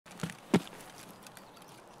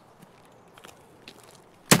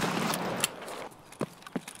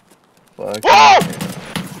fuck?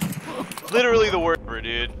 Literally the word,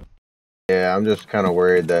 dude. Yeah, I'm just kind of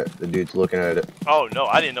worried that the dude's looking at it. Oh no,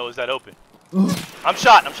 I didn't know it was that open. I'm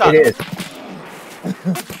shot. I'm shot. It is.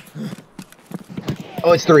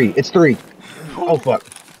 Oh, it's three. It's three. Oh fuck.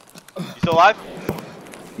 You still alive?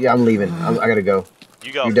 Yeah, I'm leaving. I gotta go.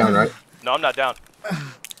 You go. You're down, right? No, I'm not down.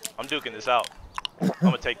 I'm duking this out. I'm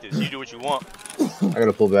gonna take this. You do what you want. I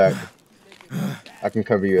gotta pull back. I can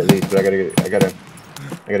cover you at least, but I gotta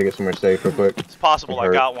get somewhere safe real quick. It's possible.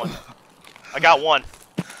 I got one. I got one.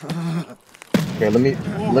 Okay, let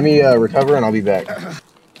me recover and I'll be back.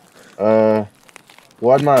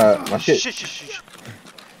 Why'd my shit? Shh.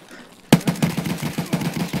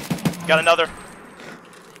 Got another.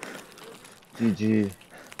 GG.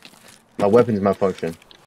 My weapon's malfunction.